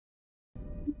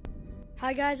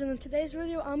Hi guys, and in today's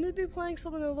video, I'm going to be playing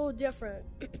something a little different.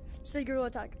 Say Gorilla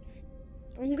Tag.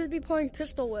 I'm going to be playing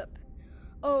Pistol Whip.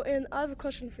 Oh, and I have a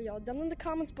question for y'all. Down in the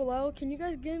comments below, can you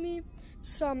guys give me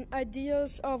some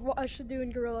ideas of what I should do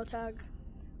in Gorilla Tag?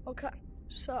 Okay,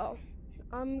 so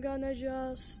I'm gonna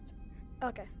just...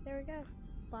 Okay, there we go.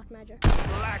 Black magic.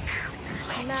 Black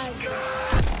Magic.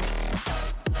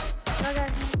 Okay.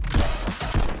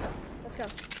 Let's go.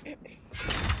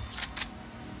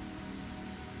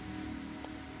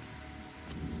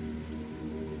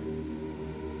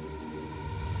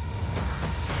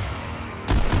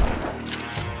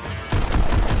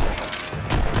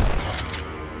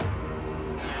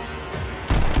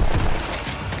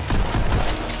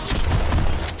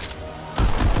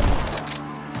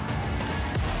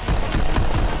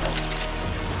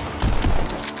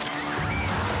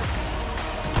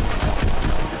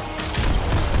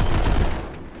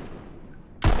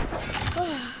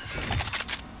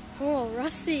 Oh,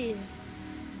 Rusty.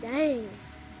 Dang.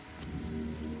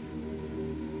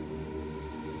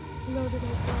 You know they're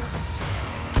gonna play.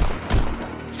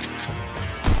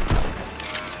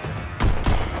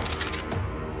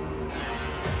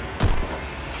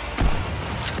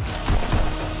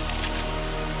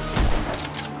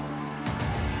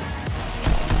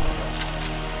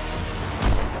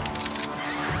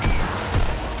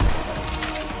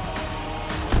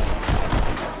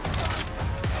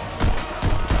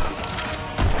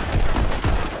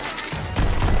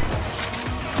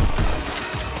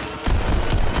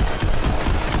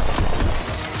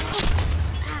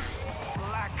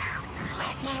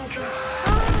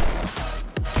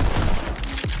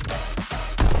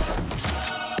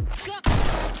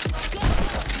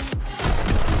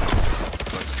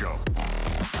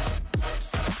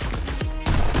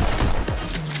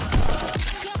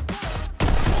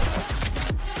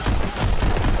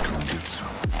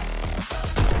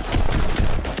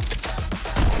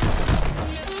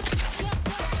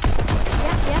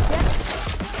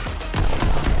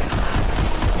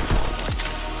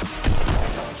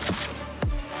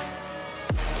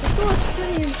 Looks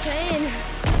pretty insane.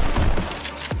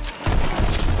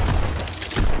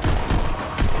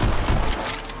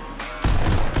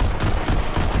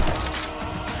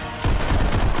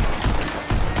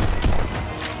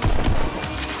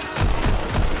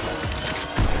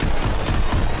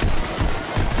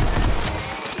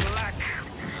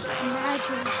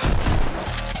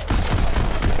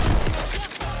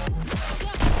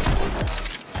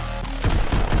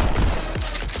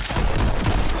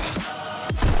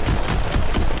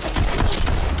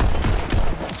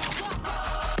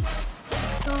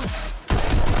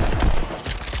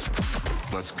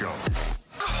 Let's go. I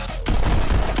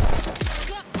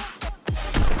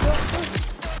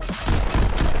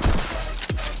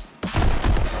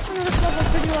know this level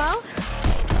pretty well.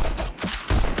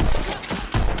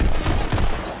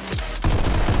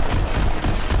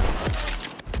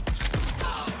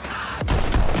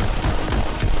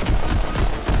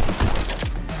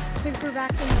 I think we're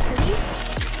back in the city.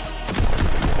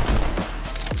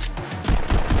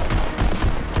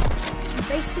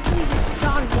 Basically just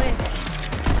John Wick.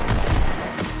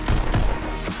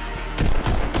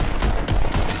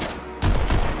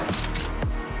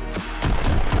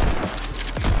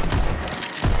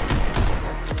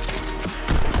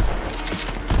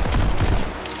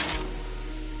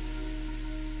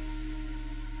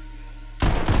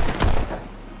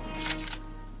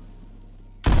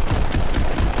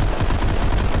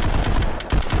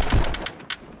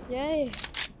 Yay.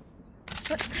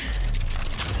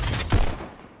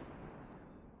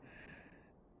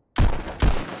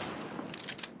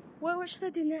 What should I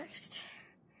do next?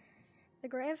 The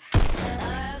grave?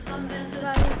 I'm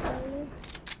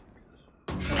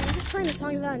just playing the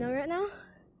songs that I know right now.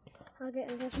 I'll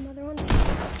get into some other ones.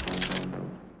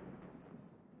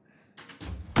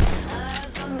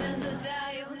 Something to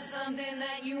tell you, something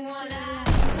that you won't lie,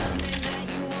 something that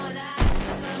you won't lie,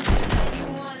 something that you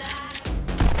won't lie.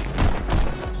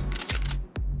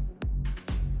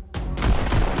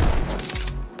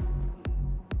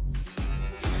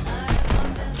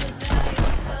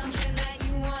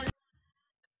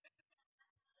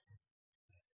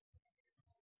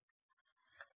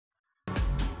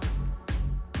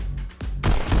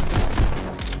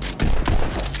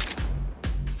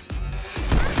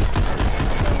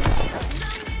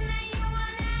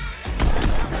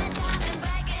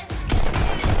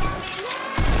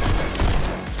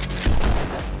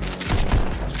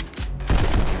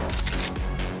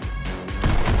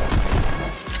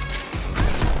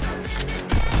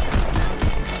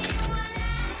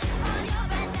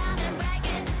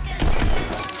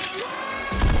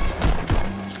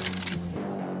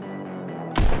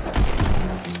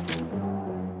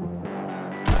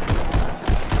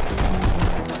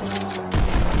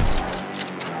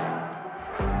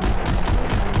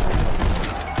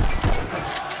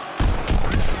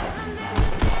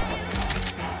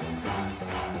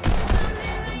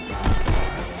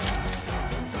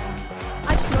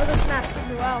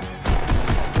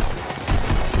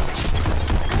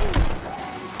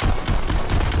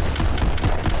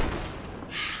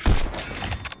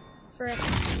 Frick.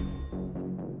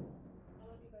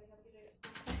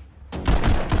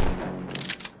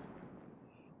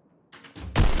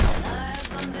 I have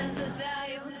something to tell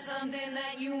you, something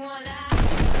that you won't like,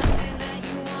 something that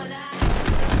you won't like,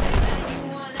 something that you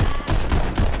won't like.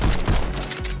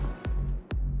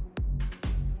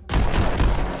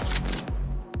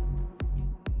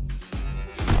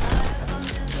 I have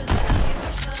something to tell you,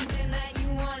 something that you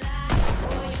won't like.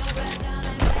 Pull your breath down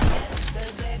and take it,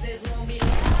 'cause babe, this won't be life.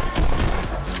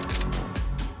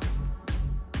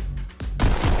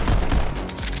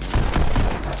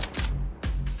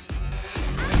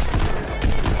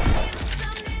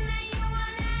 Something that you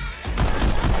won't like.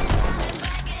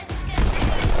 Break it, 'cause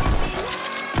babe, this won't be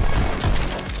life.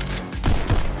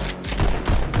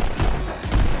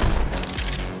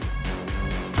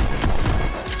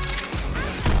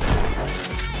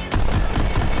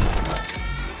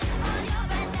 Hold your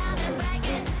breath down and break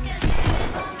it, 'cause babe,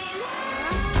 this won't be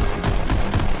life.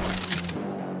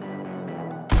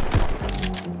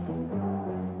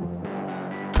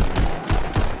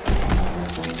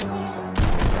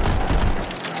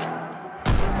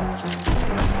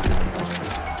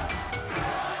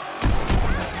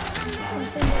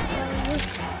 Something to tell you.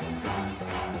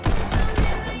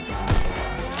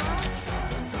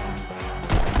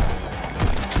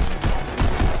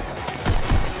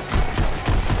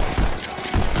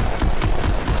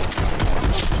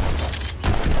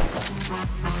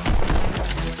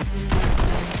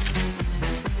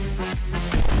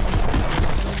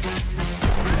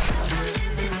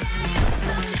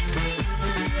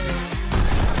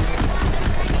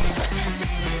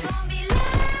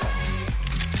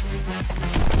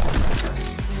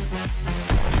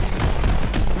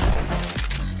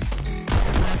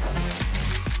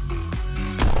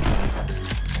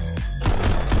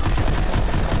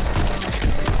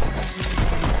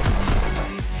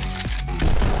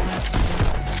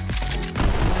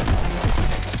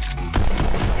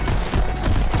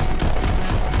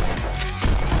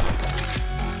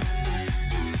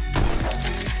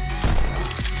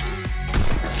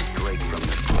 Straight from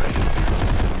the grave.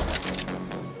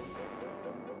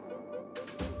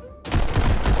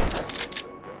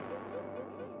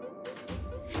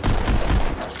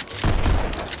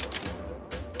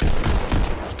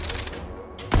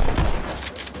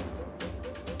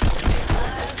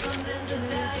 Something to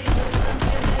tell you,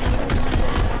 something that you won't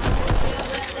like. Pull your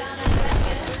breath down and break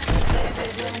it, 'cause babe,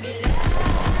 this won't be life.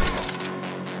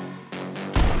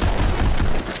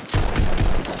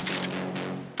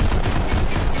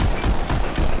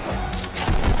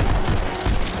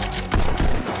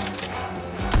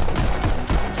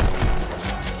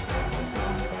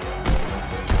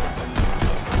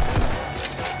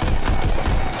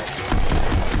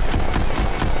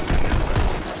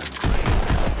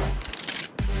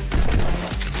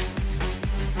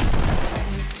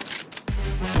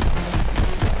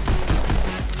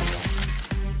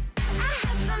 I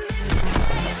have something to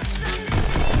tell you, something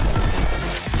that you won't like. Hold your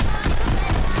breath down and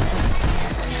break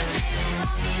it, 'cause babe, this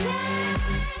won't be life.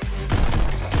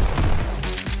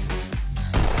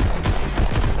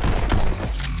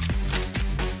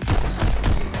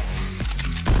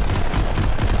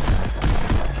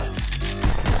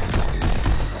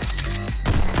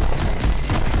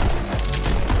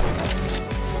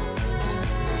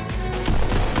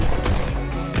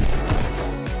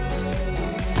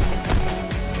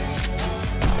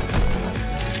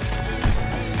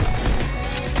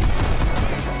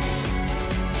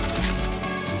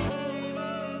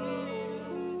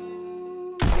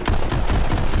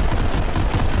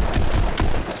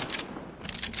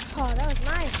 Oh, that was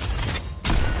nice.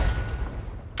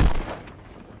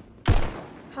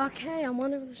 Okay, I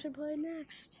wonder what I should play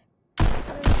next. Should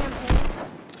I do campaigns?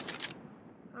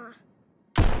 Ah.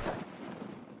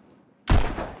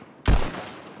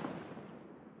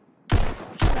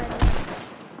 What should I do?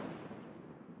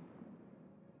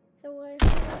 The way.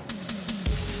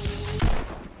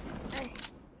 Hey,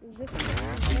 this is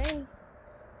campaign.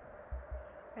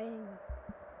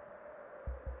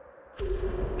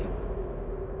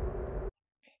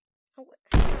 Oh, wait.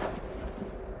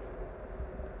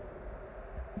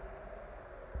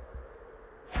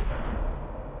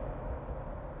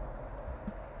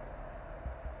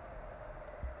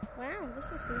 Wow, this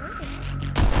is nice.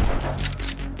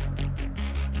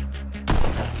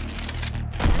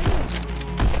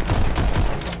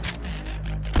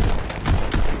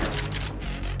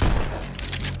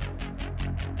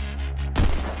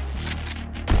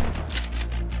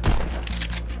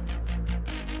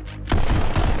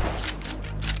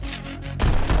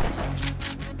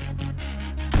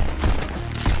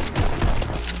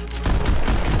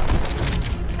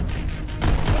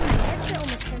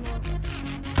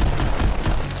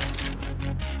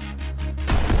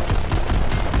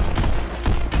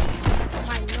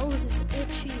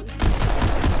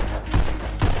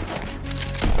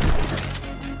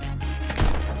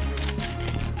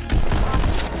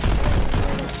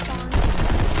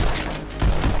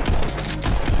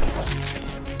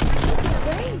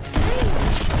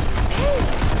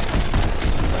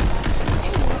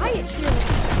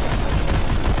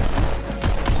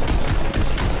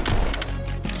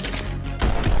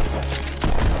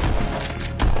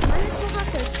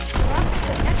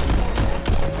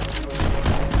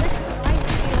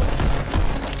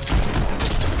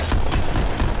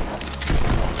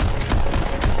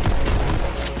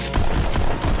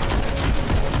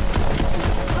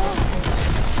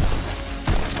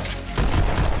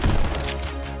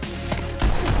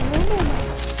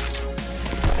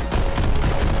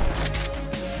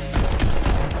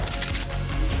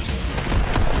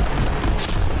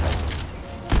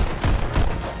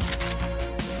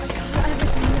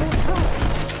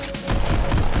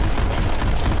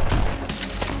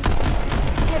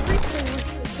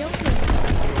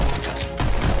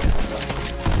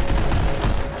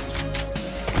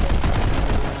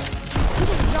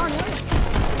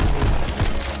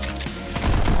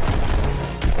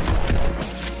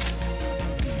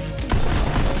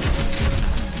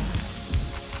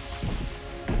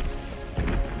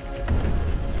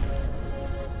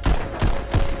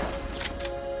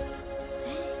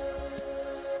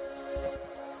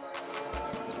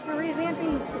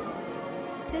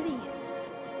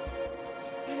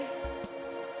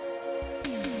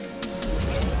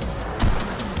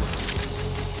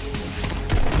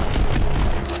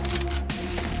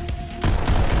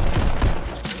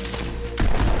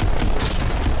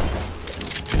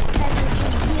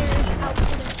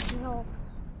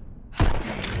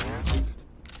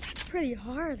 really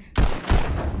hard.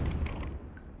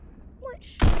 What?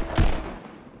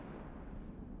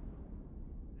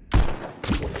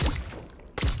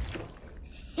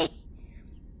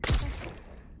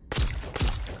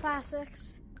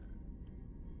 Classics.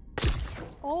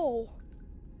 Oh.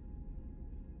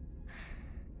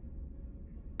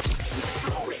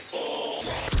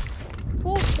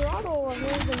 Full throttle or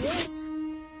more than this.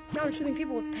 Now I'm shooting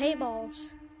people with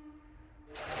paintballs.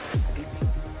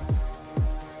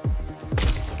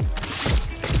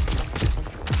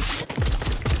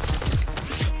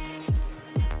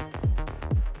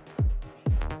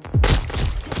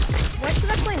 What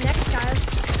should I play next, guys?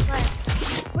 Like,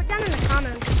 put down in the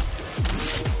comments.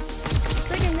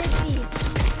 Thinking maybe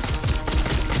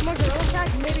more Gorilla Tag,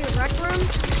 maybe a Rec Room,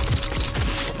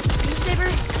 Beat Saber.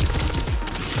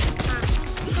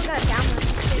 Still got a download,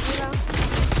 you know.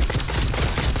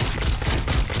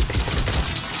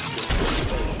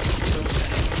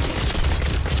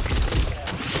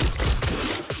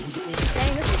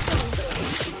 Dang, this is cool.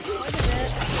 Look at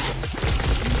it.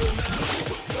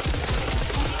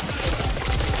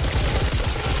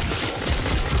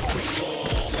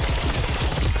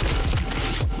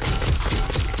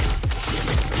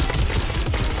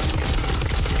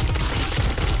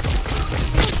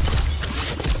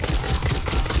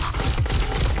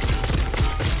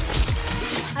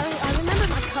 I remember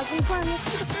my cousin playing this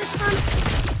for the first time.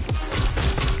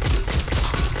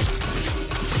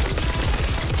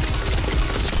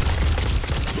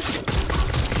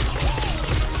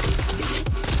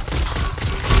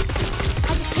 I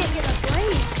just can't get a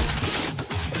break.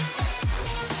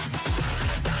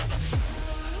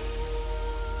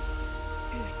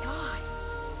 Oh my god.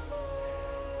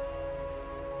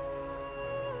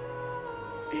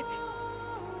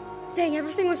 Dang,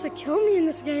 everything wants to kill me in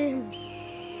this game.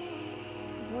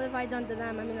 What have I done to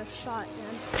them? I mean, I've shot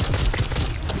them.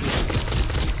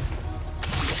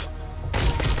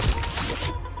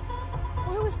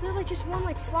 Why was there like just one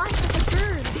like flying like a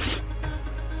bird?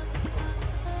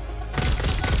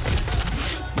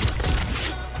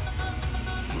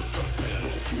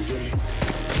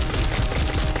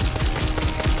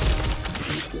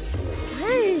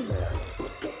 Hey!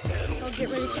 I'll get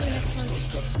ready for the next one.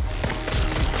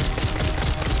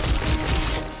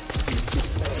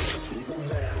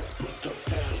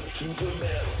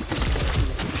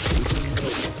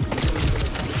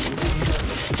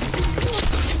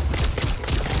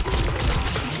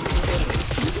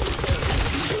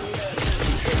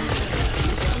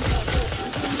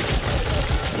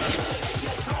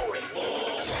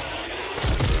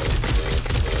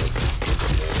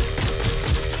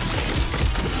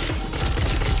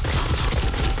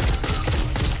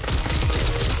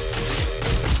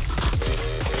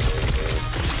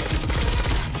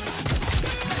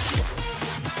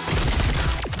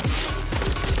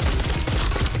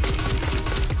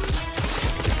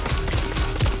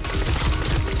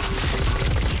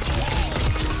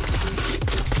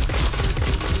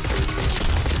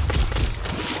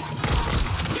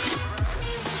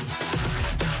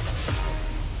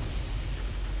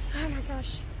 Oh my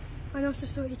gosh, my nose is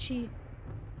so itchy.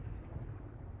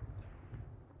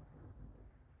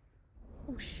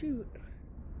 Oh shoot.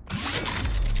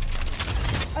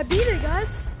 I beat it,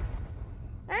 guys.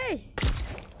 Hey.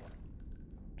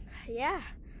 Yeah.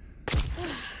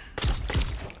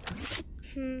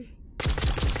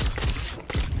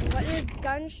 What new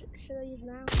gun should I use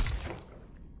now?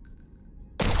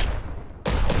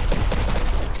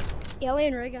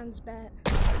 Alien ray guns, bet.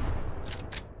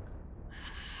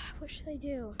 What should I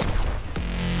do? I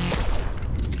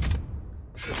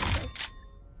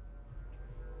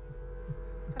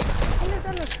think I've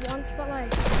done this once, but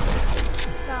like,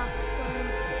 stopped playing.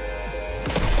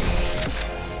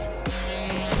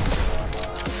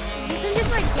 You can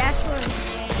just like guess when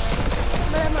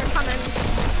them are coming.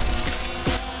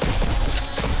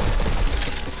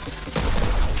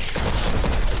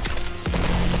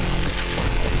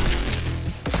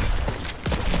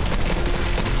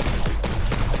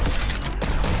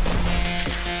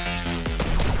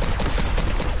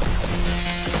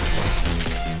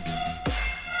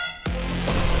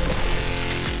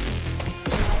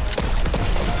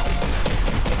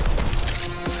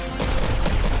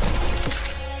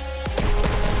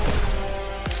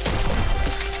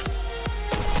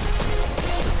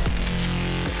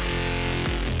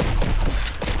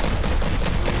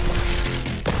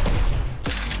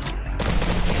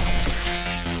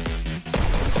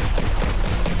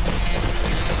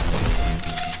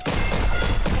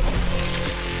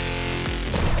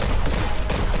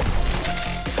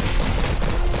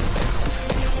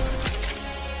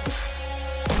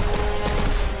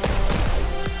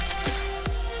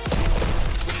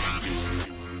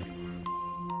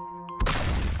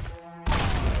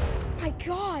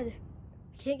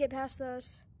 can't get past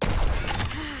those.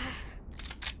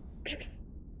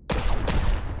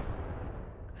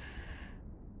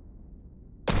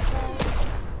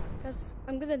 Guys,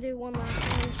 I'm gonna do one last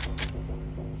one.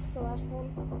 This is the last one.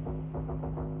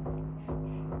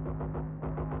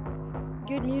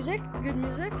 Good music, good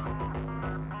music.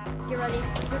 Get ready.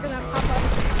 We're gonna pop up.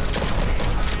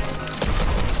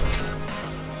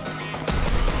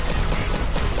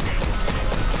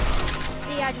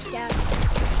 See, I just guessed.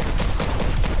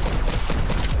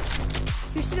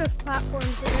 If you see those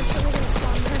platforms, they're instantly gonna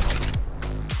spawn there.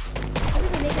 How do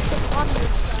they make it so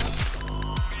obvious though?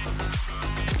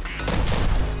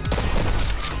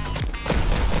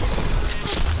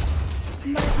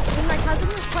 When my cousin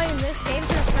was playing this game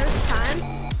for the first time,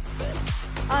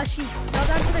 she fell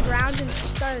down to the ground and she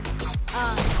started, she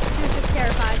was just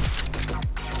terrified.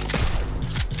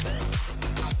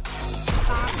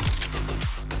 Stop.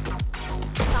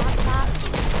 Stop, stop,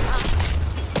 stop.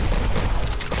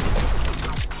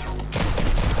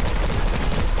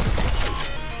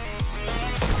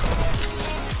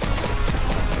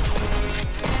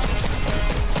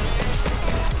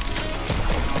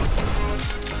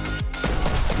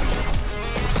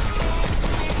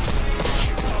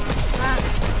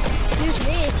 Excuse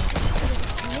me.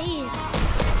 Sneeze.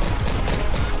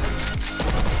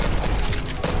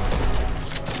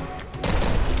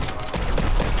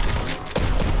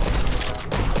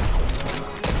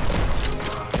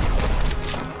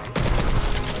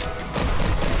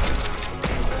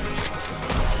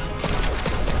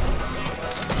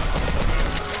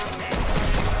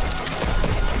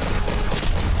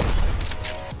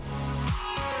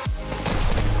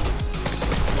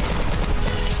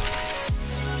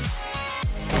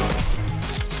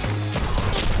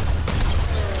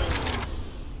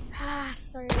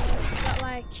 Sorry guys, but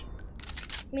like,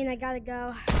 I mean I gotta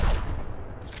go.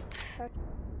 Okay.